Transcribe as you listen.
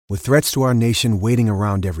With threats to our nation waiting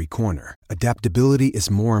around every corner, adaptability is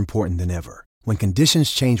more important than ever. When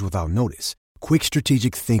conditions change without notice, quick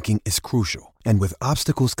strategic thinking is crucial. And with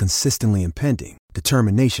obstacles consistently impending,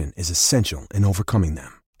 determination is essential in overcoming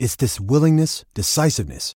them. It's this willingness,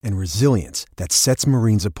 decisiveness, and resilience that sets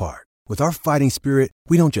Marines apart. With our fighting spirit,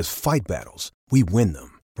 we don't just fight battles, we win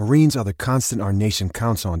them. Marines are the constant our nation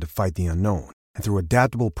counts on to fight the unknown. And through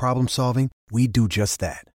adaptable problem solving, we do just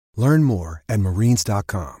that. Learn more at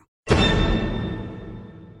marines.com.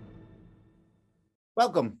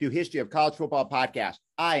 Welcome to History of College Football Podcast.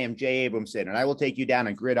 I am Jay Abramson, and I will take you down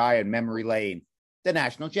a gridiron memory lane. The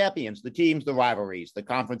national champions, the teams, the rivalries, the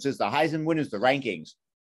conferences, the Heisman winners, the rankings.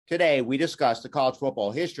 Today, we discuss the college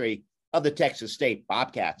football history of the Texas State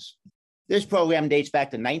Bobcats. This program dates back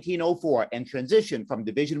to 1904 and transitioned from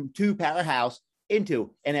Division II powerhouse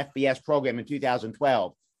into an FBS program in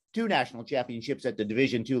 2012. 2 national championships at the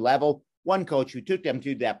Division II level, 1 coach who took them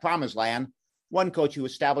to that promised land, 1 coach who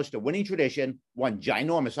established a winning tradition, 1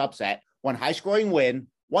 ginormous upset, 1 high-scoring win,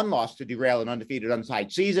 1 loss to derail an undefeated untied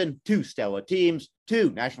season, 2 stellar teams,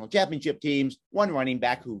 2 national championship teams, 1 running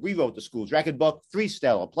back who rewrote the school's record book, 3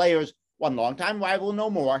 stellar players, 1 longtime rival no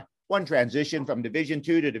more, 1 transition from Division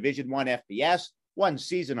II to Division I FBS, 1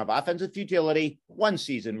 season of offensive futility, 1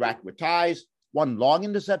 season racked with ties, 1 long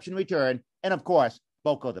interception return, and of course,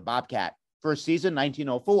 Boko the Bobcat. First season,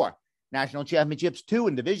 1904. National championships, 2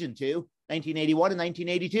 in Division II, 1981 and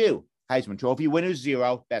 1982. Heisman Trophy winners,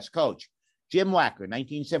 0. Best coach, Jim Wacker,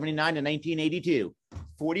 1979 and 1982.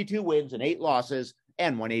 42 wins and 8 losses,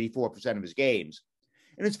 and won 84% of his games.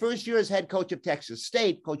 In his first year as head coach of Texas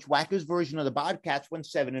State, Coach Wacker's version of the Bobcats went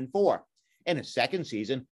 7-4. In his second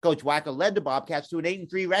season, Coach Wacker led the Bobcats to an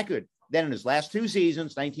 8-3 record. Then in his last 2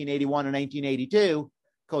 seasons, 1981 and 1982,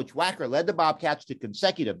 Coach Wacker led the Bobcats to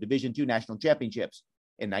consecutive Division II national championships.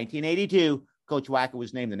 In 1982, Coach Wacker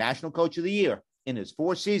was named the National Coach of the Year. In his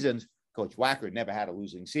 4 seasons, Coach Wacker never had a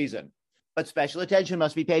losing season. But special attention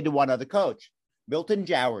must be paid to one other coach, Milton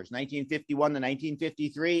Jowers, 1951 to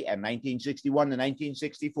 1953 and 1961 to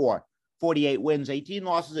 1964. 48 wins, 18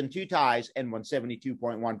 losses, and 2 ties, and won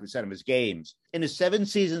 72.1% of his games. In his 7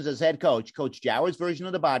 seasons as head coach, Coach Jowers' version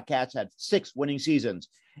of the Bobcats had 6 winning seasons,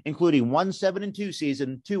 including 1 7-2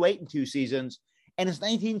 season, 2 8-2 seasons, and his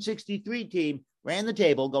 1963 team ran the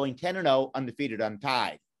table going 10-0, undefeated,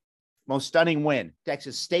 untied. Most stunning win,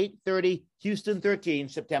 Texas State 30, Houston 13,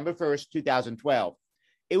 September 1st, 2012.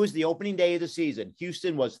 It was the opening day of the season.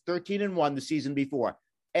 Houston was 13-1 the season before,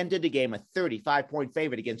 entered the game a 35-point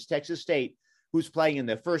favorite against Texas State, who's playing in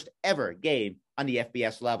their first ever game on the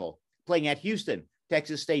FBS level. Playing at Houston,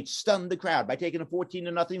 Texas State stunned the crowd by taking a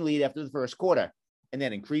 14-0 lead after the first quarter, and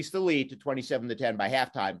then increased the lead to 27-10 by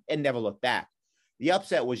halftime and never looked back. The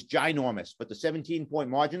upset was ginormous, but the 17-point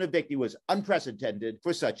margin of victory was unprecedented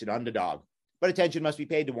for such an underdog. But attention must be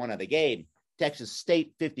paid to one other game. Texas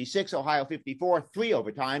State 56, Ohio 54, 3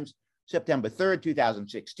 overtimes, September 3rd,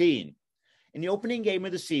 2016. In the opening game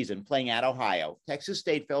of the season, playing at Ohio, Texas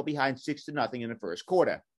State fell behind 6-0 in the first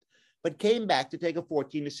quarter, but came back to take a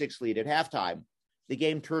 14-6 lead at halftime. The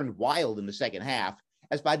game turned wild in the second half,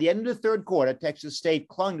 as by the end of the third quarter, Texas State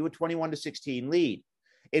clung to a 21-16 lead.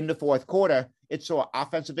 In the fourth quarter, it saw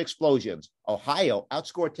offensive explosions. Ohio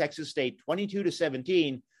outscored Texas State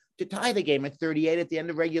 22-17 to tie the game at 38 at the end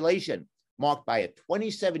of regulation, marked by a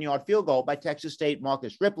 27-yard field goal by Texas State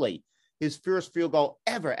Marcus Ripley, his first field goal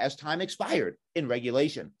ever as time expired in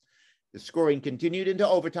regulation. The scoring continued into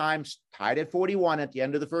overtime, tied at 41 at the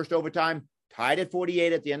end of the first overtime, tied at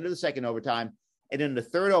 48 at the end of the second overtime, and in the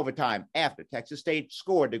third overtime, after Texas State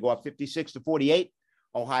scored to go up 56-48,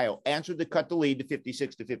 Ohio answered to cut the lead to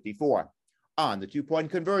 56-54. On the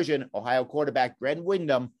 2-point conversion, Ohio quarterback Brent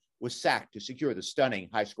Wyndham was sacked to secure the stunning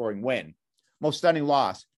high-scoring win. Most stunning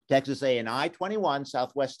loss, Texas A&I 21,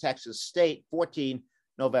 Southwest Texas State 14,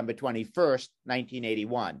 November 21st,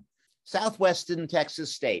 1981. Southwestern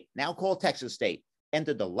Texas State, now called Texas State,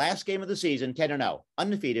 entered the last game of the season 10-0,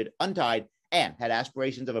 undefeated, untied, and had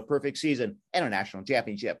aspirations of a perfect season and a national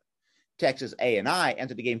championship. Texas A&I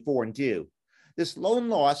entered the game 4-2. This lone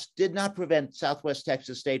loss did not prevent Southwest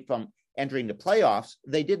Texas State from entering the playoffs.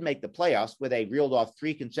 They did make the playoffs, where they reeled off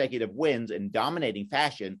 3 consecutive wins in dominating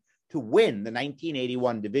fashion to win the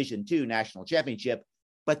 1981 Division II national championship.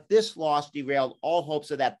 But this loss derailed all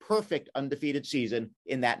hopes of that perfect undefeated season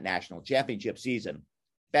in that national championship season.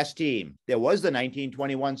 Best team, there was the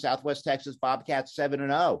 1921 Southwest Texas Bobcats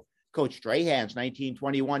 7-0. Coach Strahan's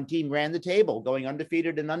 1921 team ran the table, going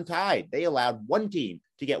undefeated and untied. They allowed 1 team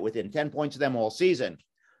to get within 10 points of them all season.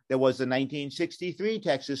 There was the 1963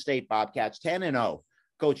 Texas State Bobcats 10-0.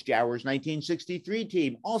 Coach Jauer's 1963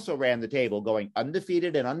 team also ran the table, going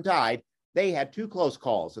undefeated and untied. They had two close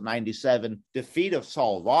calls, a 97 defeat of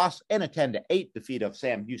Sul Ross and a 10-8 defeat of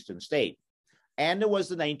Sam Houston State. And there was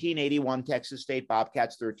the 1981 Texas State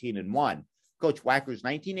Bobcats 13-1. Coach Wacker's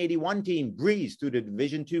 1981 team breezed through the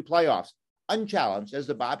Division II playoffs, unchallenged, as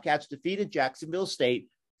the Bobcats defeated Jacksonville State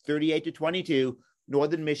 38-22,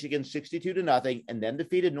 Northern Michigan 62-0, and then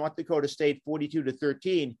defeated North Dakota State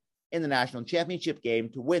 42-13 in the national championship game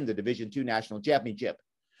to win the Division II national championship.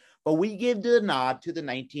 But we give the nod to the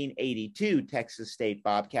 1982 Texas State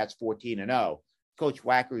Bobcats 14-0. Coach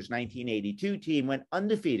Wacker's 1982 team went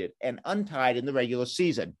undefeated and untied in the regular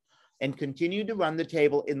season and continued to run the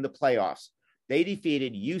table in the playoffs. They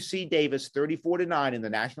defeated UC Davis 34-9 in the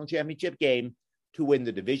national championship game to win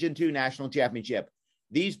the Division II national championship.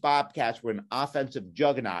 These Bobcats were an offensive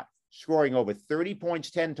juggernaut, scoring over 30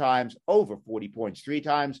 points 10 times, over 40 points 3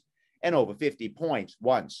 times, and over 50 points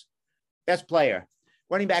once. Best player,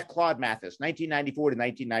 running back Claude Mathis, 1994 to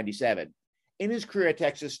 1997. In his career at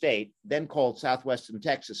Texas State, then called Southwestern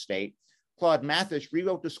Texas State, Claude Mathis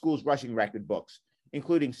rewrote the school's rushing record books,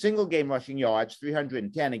 including single-game rushing yards,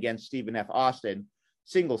 310 against Stephen F. Austin,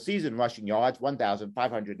 single-season rushing yards,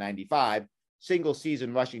 1,595,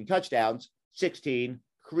 single-season rushing touchdowns, 16,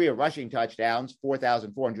 career rushing touchdowns,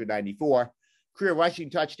 4,494, career rushing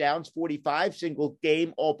touchdowns, 45,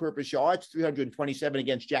 single-game all-purpose yards, 327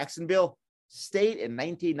 against Jacksonville State in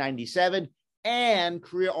 1997, and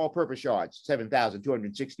career all-purpose yards,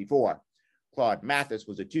 7,264. Claude Mathis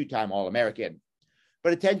was a two-time All-American.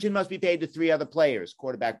 But attention must be paid to three other players.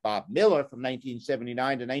 Quarterback Bob Miller from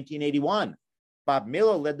 1979 to 1981. Bob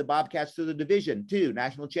Miller led the Bobcats to the Division II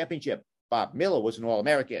national championship. Bob Miller was an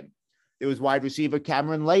All-American. There was wide receiver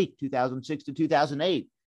Cameron Lake, 2006 to 2008.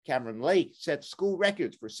 Cameron Lake set school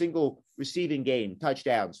records for single receiving game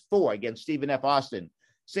touchdowns, 4 against Stephen F. Austin.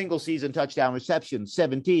 Single season touchdown receptions,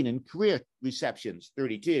 17, and career receptions,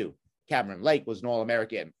 32. Cameron Lake was an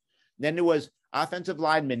All-American. Then there was offensive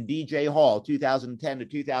lineman DJ Hall, 2010 to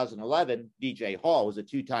 2011. DJ Hall was a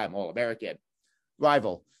two-time All-American.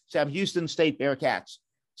 Rival, Sam Houston State Bearcats.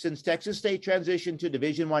 Since Texas State transitioned to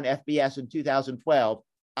Division I FBS in 2012,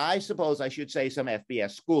 I suppose I should say some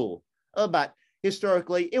FBS school. But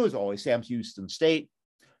historically, it was always Sam Houston State.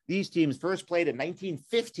 These teams first played in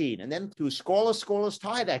 1915 and then to a scoreless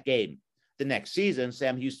tie that game. The next season,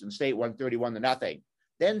 Sam Houston State won 31-0.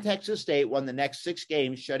 Then Texas State won the next 6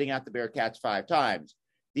 games, shutting out the Bearcats 5 times.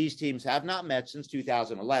 These teams have not met since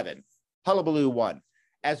 2011. Hullabaloo won.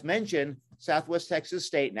 As mentioned, Southwest Texas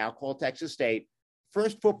State, now called Texas State,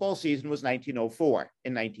 first football season was 1904.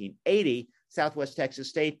 In 1980, Southwest Texas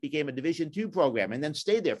State became a Division II program and then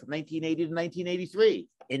stayed there from 1980 to 1983.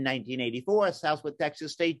 In 1984, Southwest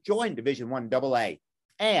Texas State joined Division I AA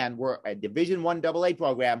and were a Division I AA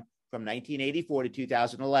program from 1984 to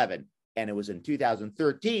 2011. And it was in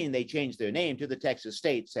 2013 they changed their name to the Texas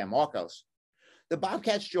State San Marcos. The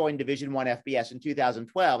Bobcats joined Division I FBS in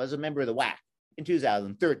 2012 as a member of the WAC. In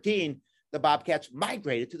 2013, the Bobcats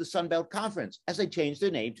migrated to the Sun Belt Conference as they changed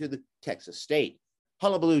their name to the Texas State.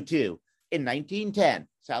 Hullabaloo 2. In 1910,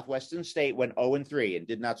 Southwestern State went 0-3 and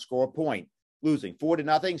did not score a point, losing 4-0,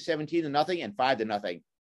 17-0, and 5-0.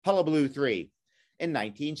 Hullabaloo 3. In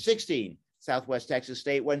 1916, Southwest Texas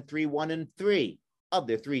State went 3-1-3. Of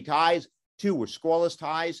their 3 ties, 2 were scoreless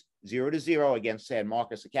ties, 0-0 against San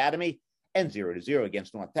Marcos Academy and 0-0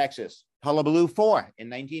 against North Texas. Hullabaloo 4. In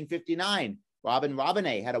 1959, Robin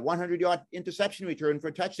Robinett had a 100-yard interception return for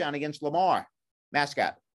a touchdown against Lamar.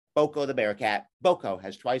 Mascot, Boko the Bearcat. Boko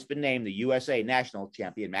has twice been named the USA National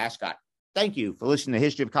Champion mascot. Thank you for listening to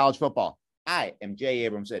History of College Football. I am Jay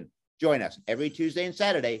Abramson. Join us every Tuesday and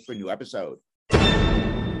Saturday for a new episode.